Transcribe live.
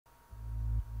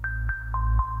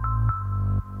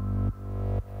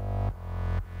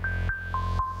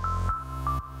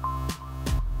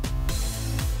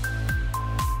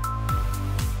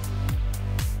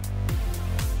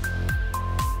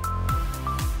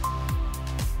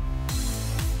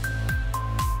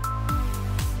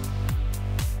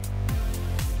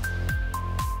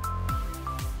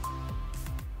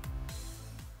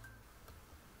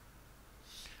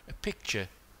picture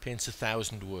paints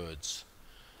 1,000 words.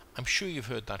 I'm sure you've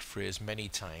heard that phrase many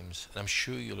times, and I'm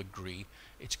sure you'll agree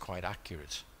it's quite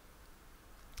accurate.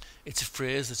 It's a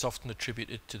phrase that's often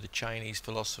attributed to the Chinese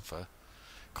philosopher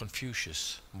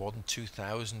Confucius more than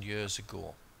 2,000 years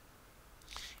ago.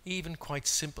 Even quite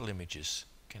simple images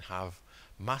can have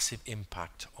massive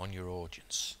impact on your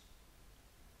audience.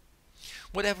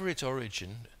 Whatever its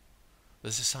origin,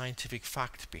 there's a scientific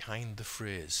fact behind the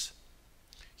phrase.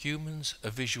 Humans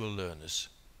are visual learners.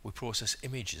 We process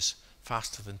images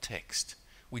faster than text.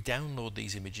 We download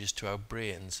these images to our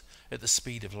brains at the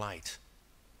speed of light.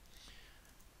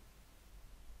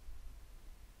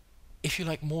 If you're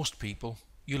like most people,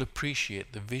 you'll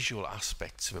appreciate the visual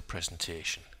aspects of a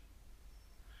presentation.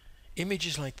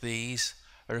 Images like these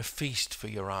are a feast for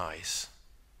your eyes.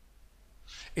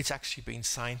 It's actually been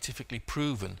scientifically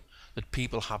proven that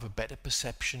people have a better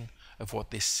perception of what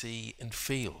they see and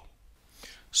feel.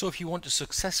 So if you want to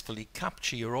successfully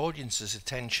capture your audience's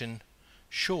attention,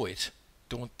 show it,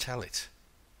 don't tell it.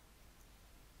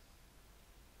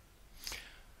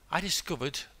 I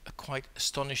discovered a quite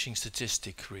astonishing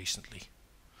statistic recently.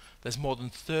 There's more than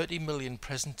 30 million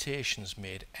presentations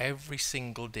made every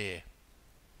single day.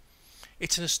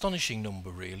 It's an astonishing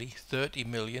number really, 30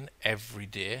 million every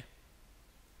day.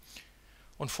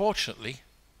 Unfortunately,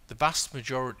 the vast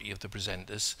majority of the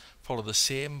presenters follow the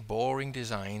same boring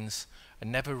designs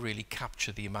and never really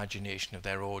capture the imagination of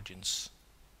their audience.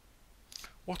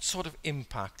 What sort of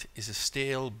impact is a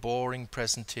stale, boring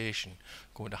presentation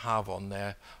going to have on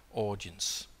their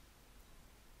audience?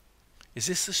 Is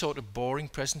this the sort of boring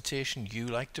presentation you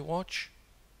like to watch?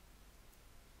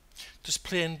 Does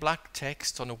plain black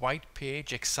text on a white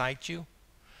page excite you?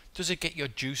 Does it get your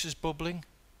juices bubbling?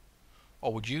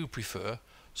 Or would you prefer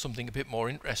something a bit more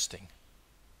interesting?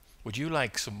 Would you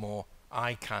like some more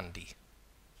eye candy?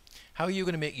 How are you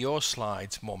going to make your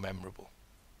slides more memorable?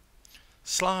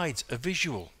 Slides are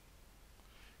visual.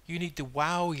 You need to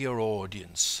wow your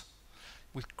audience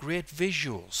with great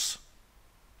visuals.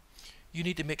 You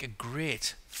need to make a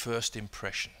great first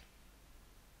impression.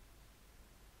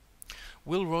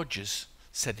 Will Rogers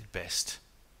said it best.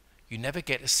 You never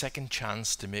get a second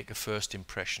chance to make a first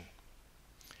impression.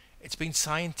 It's been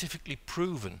scientifically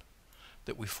proven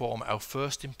that we form our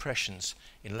first impressions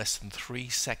in less than 3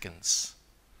 seconds.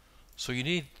 So you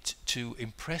need to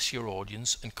impress your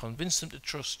audience and convince them to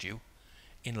trust you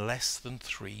in less than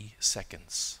 3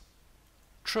 seconds.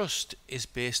 Trust is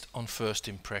based on first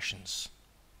impressions.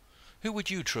 Who would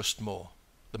you trust more?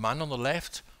 The man on the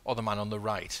left or the man on the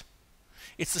right?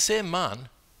 It's the same man,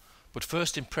 but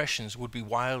first impressions would be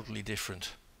wildly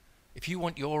different. If you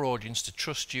want your audience to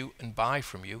trust you and buy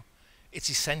from you, it's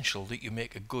essential that you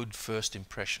make a good first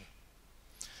impression.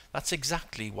 That's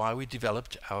exactly why we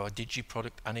developed our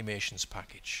DigiProductAnimations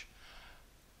package.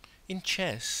 In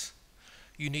chess,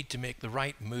 you need to make the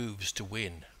right moves to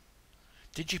win.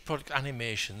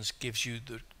 DigiProductAnimations gives you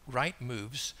the right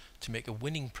moves to make a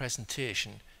winning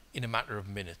presentation in a matter of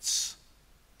minutes.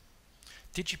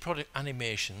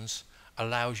 DigiProductAnimations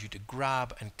allows you to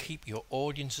grab and keep your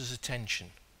audience's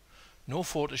attention. No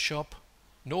Photoshop,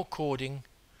 no coding,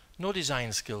 no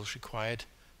design skills required,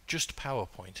 just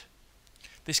PowerPoint.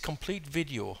 This complete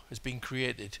video has been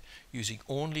created using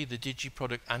only the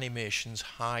DigiProductAnimations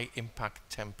high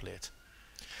impact template.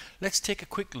 Let's take a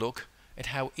quick look at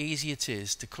how easy it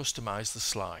is to customize the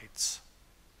slides.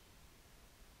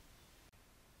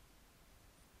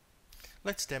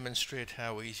 Let's demonstrate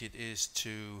how easy it is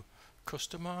to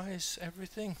customize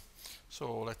everything.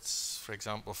 So let's, for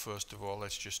example, first of all,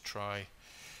 let's just try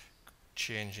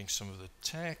changing some of the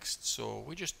text. So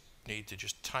we just need to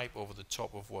just type over the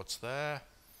top of what's there.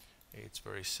 It's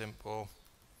very simple.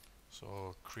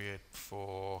 So create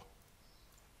for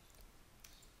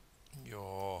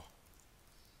your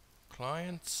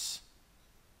clients.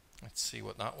 Let's see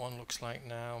what that one looks like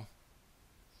now.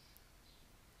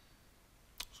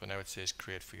 So now it says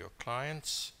create for your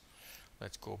clients.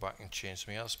 Let's go back and change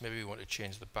something else. Maybe we want to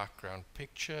change the background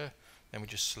picture. Then we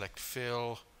just select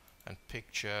fill and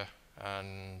picture,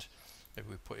 and maybe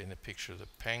we put in a picture of the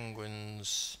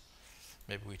penguins.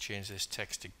 Maybe we change this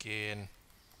text again.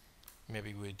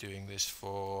 Maybe we're doing this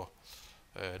for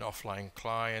an offline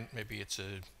client. Maybe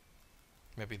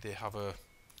they have a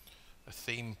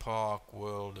theme park,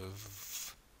 world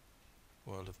of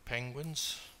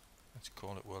penguins. Let's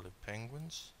call it World of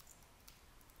Penguins.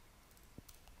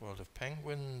 World of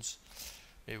Penguins.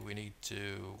 Maybe we need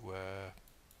to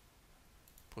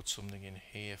put something in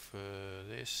here for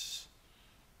this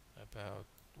about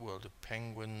World of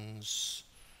Penguins.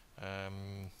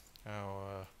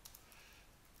 Our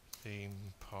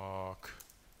theme park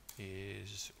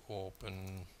is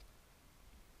open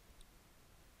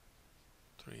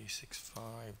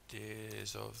 365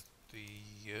 days of the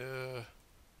year.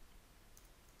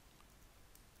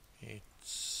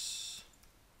 It's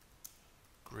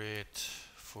great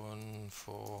fun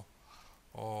for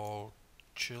all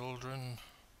children,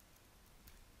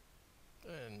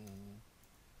 and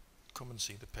come and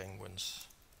see the penguins.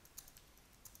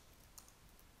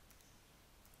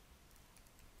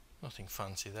 Nothing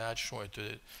fancy there. I just wanted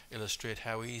to illustrate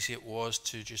how easy it was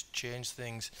to just change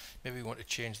things. Maybe we want to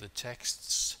change the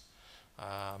texts.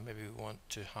 Maybe we want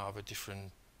to have a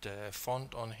different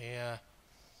font on here.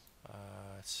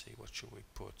 Let's see, what should we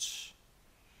put?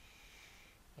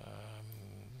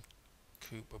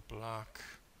 Cooper Black.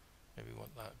 Maybe we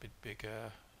want that a bit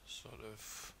bigger. Sort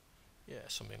of, yeah,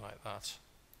 something like that.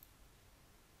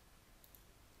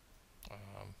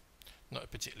 Not a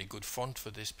particularly good font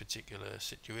for this particular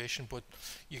situation, but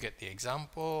you get the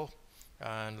example.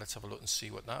 And let's have a look and see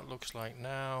what that looks like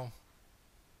now.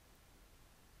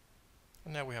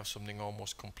 And now we have something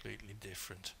almost completely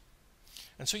different.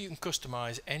 And so you can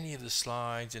customize any of the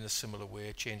slides in a similar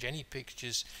way, change any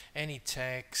pictures, any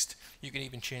text. You can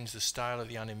even change the style of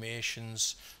the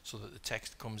animations so that the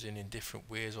text comes in different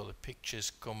ways, or the pictures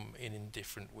come in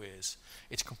different ways.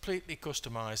 It's completely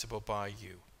customizable by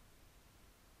you.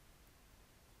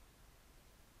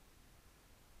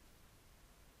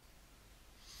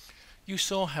 You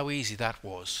saw how easy that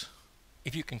was.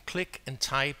 If you can click and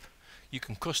type, you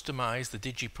can customize the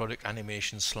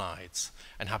DigiProductAnimations slides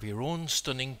and have your own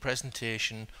stunning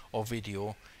presentation or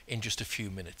video in just a few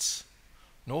minutes.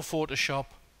 No Photoshop,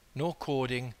 no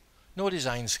coding, no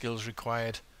design skills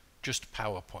required, just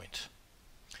PowerPoint.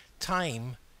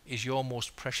 Time is your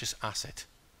most precious asset.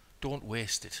 Don't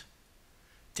waste it.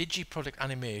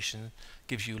 DigiProductAnimation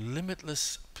gives you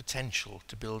limitless potential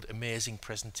to build amazing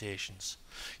presentations.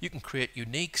 You can create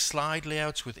unique slide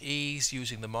layouts with ease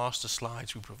using the master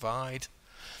slides we provide.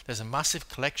 There's a massive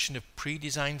collection of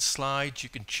pre-designed slides you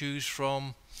can choose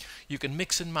from. You can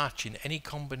mix and match in any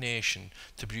combination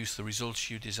to produce the results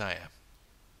you desire.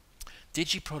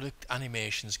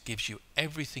 DigiProductAnimations gives you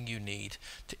everything you need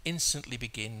to instantly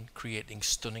begin creating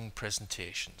stunning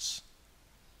presentations.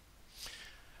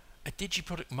 At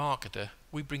DigiProduct Marketer,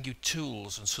 we bring you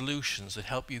tools and solutions that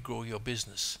help you grow your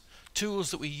business.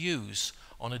 Tools that we use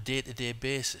on a day-to-day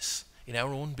basis in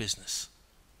our own business.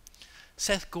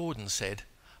 Seth Godin said,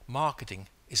 "Marketing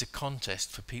is a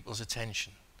contest for people's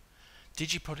attention."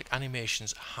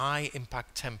 DigiProductAnimations' high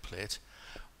impact template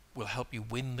will help you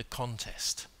win the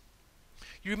contest.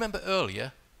 You remember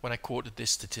earlier when I quoted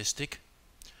this statistic?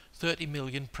 30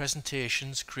 million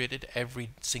presentations created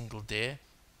every single day.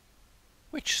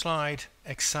 Which slide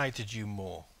excited you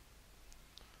more?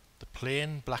 The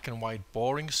plain black and white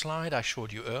boring slide I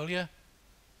showed you earlier?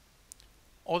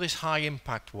 Or this high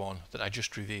impact one that I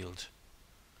just revealed?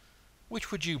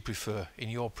 Which would you prefer in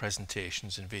your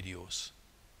presentations and videos?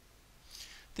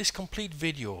 This complete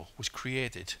video was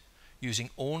created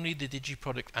using only the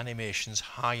DigiProductAnimations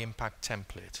high impact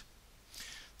template.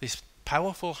 This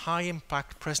powerful high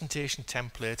impact presentation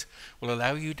template will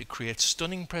allow you to create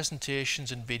stunning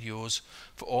presentations and videos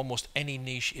for almost any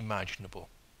niche imaginable.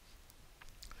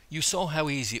 You saw how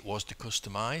easy it was to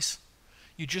customize.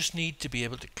 You just need to be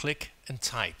able to click and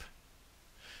type.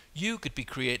 You could be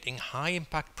creating high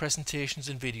impact presentations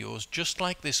and videos just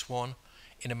like this one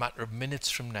in a matter of minutes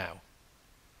from now.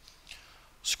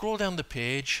 Scroll down the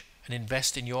page and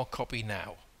invest in your copy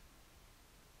now.